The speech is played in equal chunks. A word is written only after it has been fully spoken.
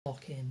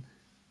block in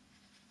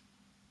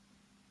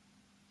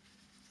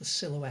the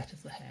silhouette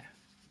of the hair.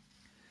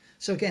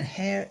 So again,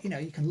 hair,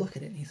 you can look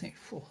at it and you think,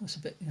 oh, that's a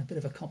bit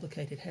of a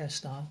complicated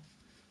hairstyle.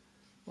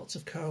 Lots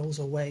of curls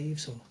or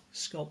waves or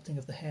sculpting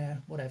of the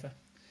hair, whatever.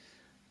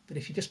 But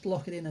if you just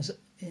block it in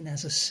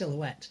as a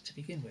silhouette to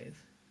begin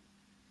with,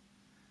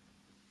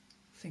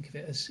 think of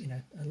it as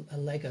a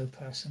Lego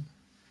person,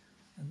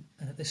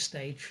 and at this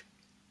stage,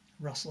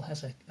 Russell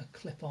has a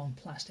clip-on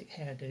plastic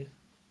hairdo,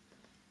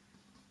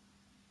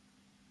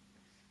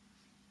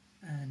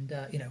 and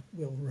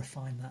we'll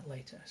refine that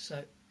later.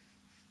 So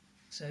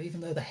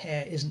even though the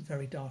hair isn't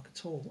very dark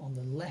at all on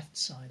the left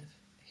side of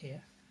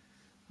here,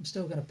 I'm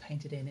still going to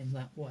paint it in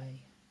that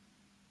way.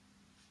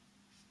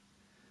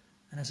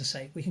 And as I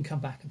say, we can come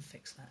back and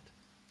fix that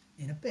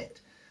in a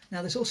bit.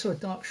 Now there's also a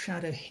dark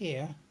shadow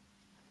here.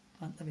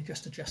 Let me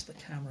just adjust the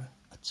camera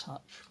a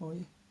touch for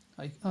you.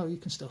 Oh, you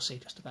can still see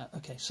just about.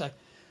 Okay, so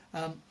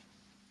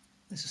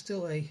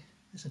there's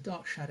a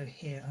dark shadow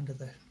here under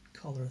the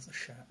collar of the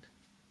shirt.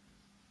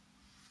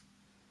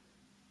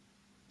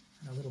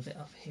 And a little bit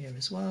up here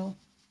as well.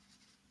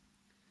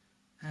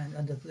 And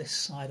under this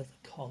side of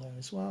the collar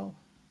as well.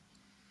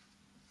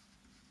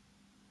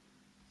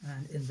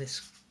 And in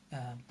this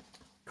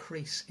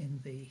crease in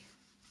the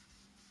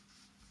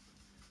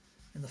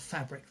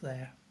fabric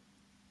there.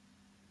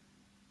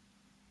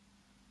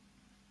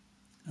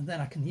 And then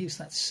I can use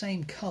that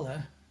same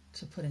colour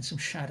to put in some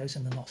shadows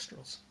in the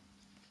nostrils.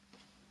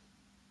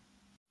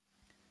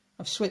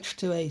 I've switched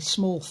to a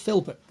small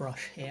filbert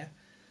brush here,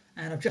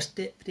 and I've just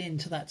dipped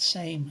into that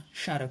same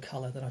shadow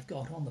colour that I've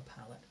got on the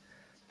palette.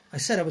 I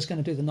said I was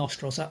going to do the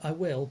nostrils. I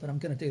will, but I'm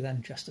going to do that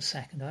in just a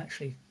second. I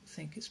actually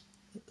think it's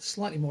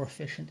slightly more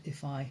efficient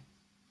if I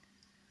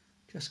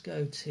just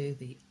go to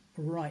the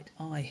right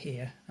eye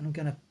here, and I'm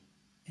going to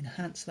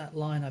enhance that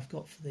line I've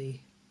got for the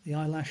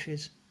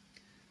eyelashes.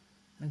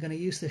 I'm going to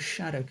use this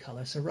shadow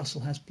colour. So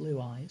Russell has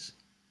blue eyes,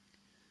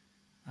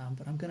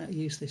 but I'm going to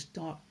use this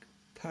dark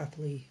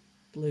purpley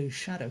blue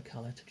shadow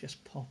colour to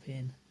just pop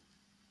in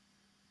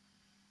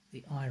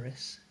the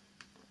iris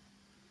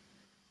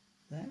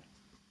there.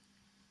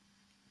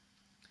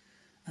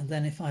 And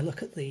then if I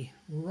look at the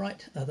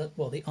right,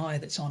 the eye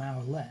that's on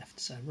our left,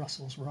 so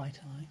Russell's right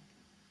eye,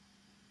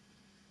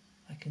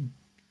 I can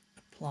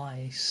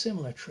apply a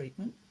similar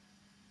treatment,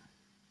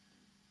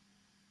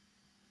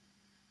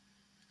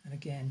 and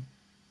again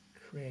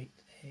create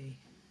a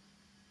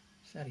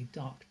fairly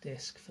dark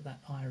disc for that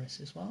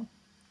iris as well.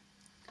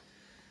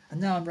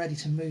 And now I'm ready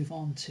to move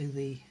on to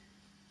the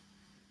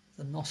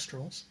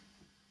nostrils.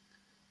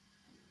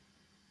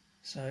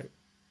 So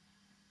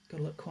got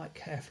to look quite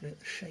carefully at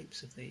the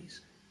shapes of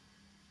these.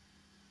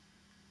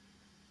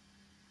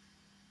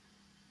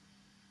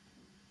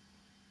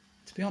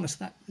 To be honest,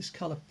 this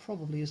colour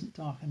probably isn't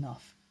dark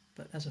enough,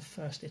 but as a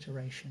first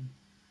iteration,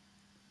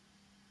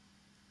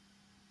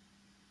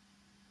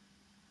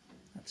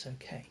 that's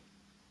okay.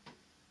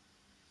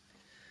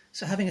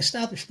 So having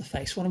established the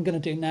face, what I'm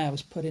going to do now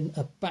is put in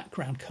a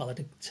background colour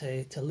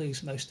to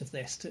lose most of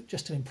this,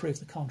 just to improve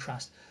the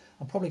contrast.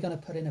 I'm probably going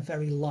to put in a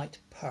very light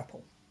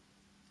purple.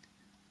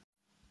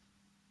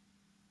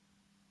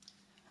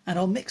 And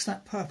I'll mix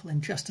that purple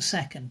in just a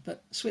second,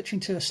 but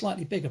switching to a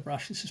slightly bigger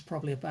brush, this is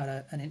probably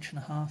about an inch and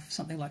a half,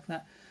 something like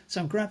that.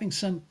 So I'm grabbing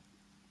some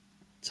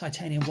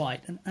titanium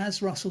white, and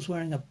as Russell's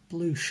wearing a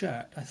blue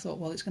shirt, I thought,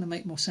 well, it's going to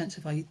make more sense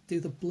if I do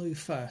the blue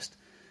first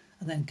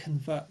and then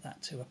convert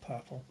that to a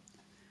purple.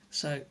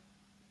 So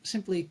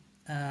simply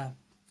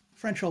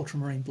French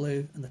ultramarine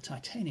blue and the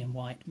titanium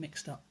white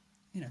mixed up,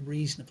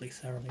 reasonably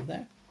thoroughly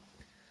there.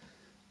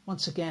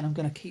 Once again, I'm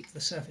going to keep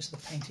the surface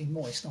of the painting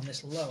moist on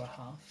this lower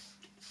half.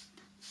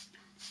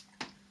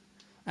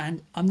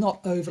 And I'm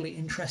not overly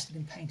interested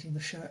in painting the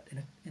shirt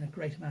in a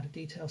great amount of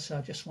detail, so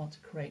I just want to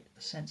create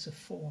a sense of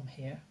form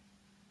here.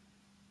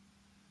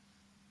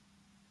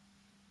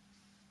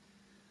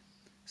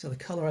 So the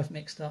colour I've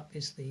mixed up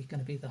is going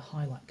to be the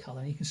highlight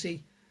colour. And you can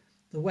see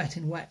the wet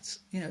in wets,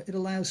 it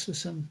allows for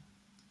some,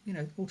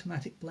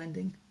 automatic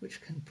blending,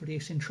 which can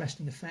produce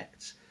interesting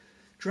effects.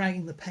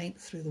 Dragging the paint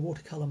through the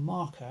watercolour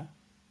marker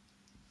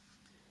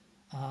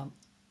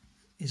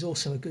is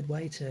also a good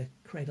way to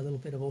create a little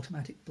bit of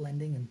automatic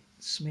blending and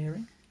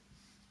smearing.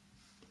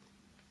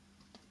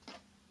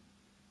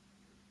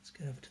 Let's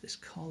get over to this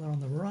collar on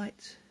the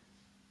right.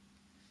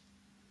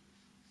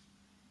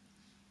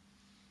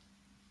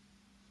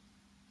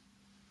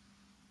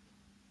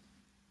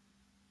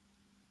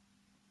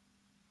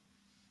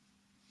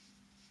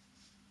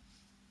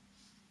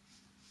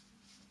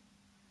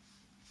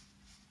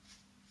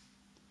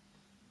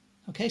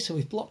 Okay, so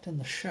we've blocked in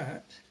the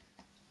shirt.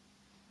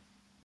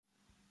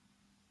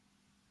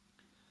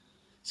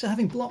 So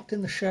having blocked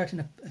in the shirt in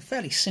a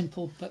fairly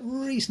simple but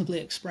reasonably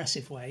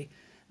expressive way,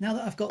 now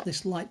that I've got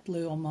this light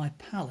blue on my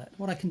palette,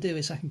 what I can do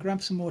is I can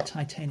grab some more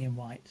titanium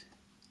white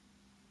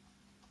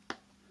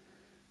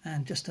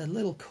and just a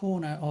little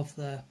corner of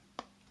the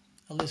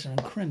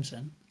alizarin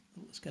crimson.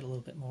 Let's get a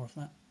little bit more of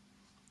that.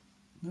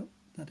 Nope,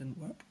 that didn't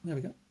work. There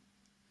we go.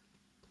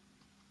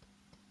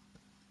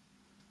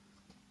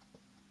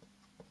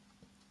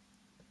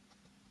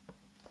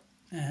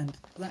 and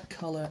that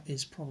colour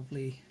is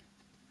probably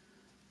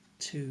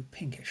too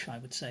pinkish, I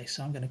would say,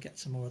 so I'm going to get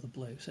some more of the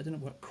blue. So it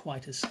didn't work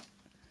quite as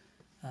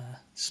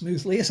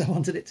smoothly as I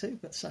wanted it to,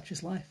 but such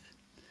is life.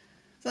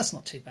 That's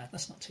not too bad,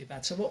 that's not too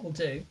bad. So what we'll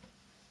do,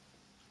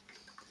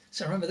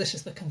 so remember this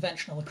is the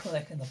conventional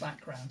acrylic in the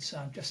background, so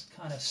I'm just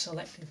kind of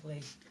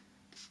selectively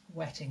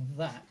wetting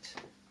that.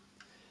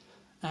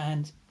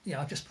 And yeah,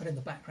 I've just put in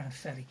the background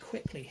fairly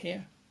quickly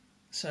here.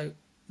 So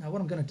now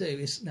what I'm going to do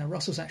is, now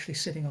Russell's actually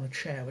sitting on a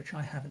chair, which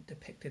I haven't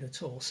depicted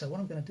at all. So what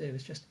I'm going to do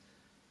is just,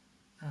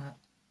 now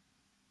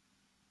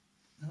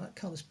that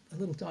colour's a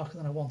little darker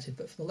than I wanted,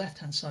 but for the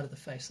left-hand side of the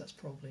face, that's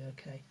probably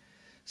okay.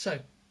 So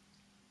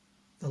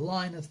the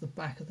line of the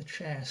back of the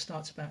chair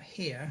starts about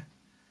here.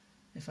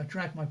 If I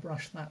drag my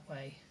brush that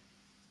way,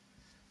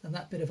 then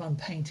that bit of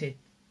unpainted,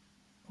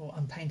 or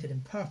unpainted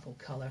in purple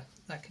colour,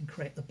 that can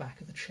create the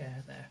back of the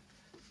chair there.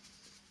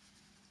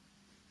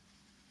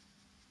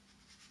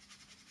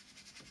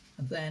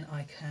 And then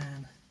I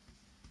can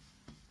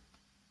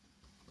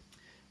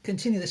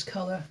continue this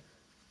colour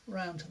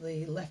round to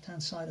the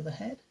left-hand side of the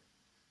head.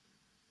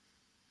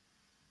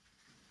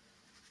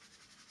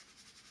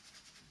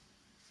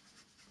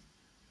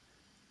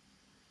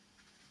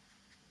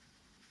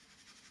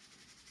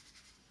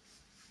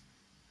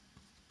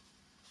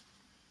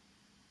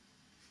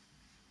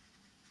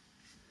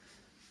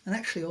 And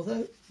actually,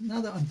 although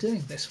now that I'm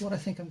doing this, what I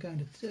think I'm going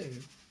to do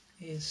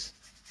is,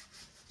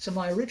 so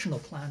my original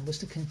plan was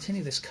to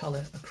continue this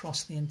colour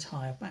across the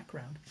entire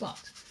background,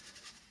 but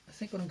I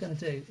think what I'm going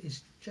to do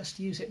is just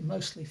use it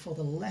mostly for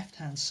the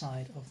left-hand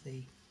side of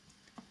the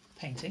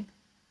painting.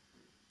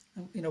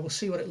 And, you know, we'll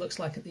see what it looks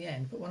like at the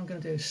end, but what I'm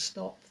going to do is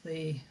stop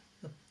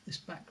this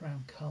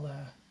background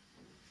colour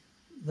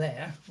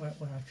there, where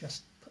I've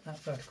just put that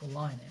vertical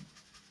line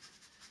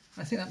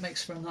in. I think that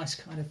makes for a nice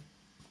kind of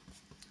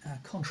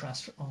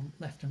contrast on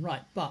left and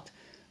right, but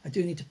I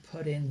do need to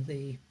put in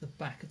the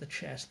back of the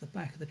chair. So the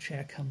back of the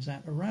chair comes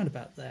out around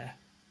about there,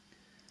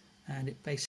 and it basically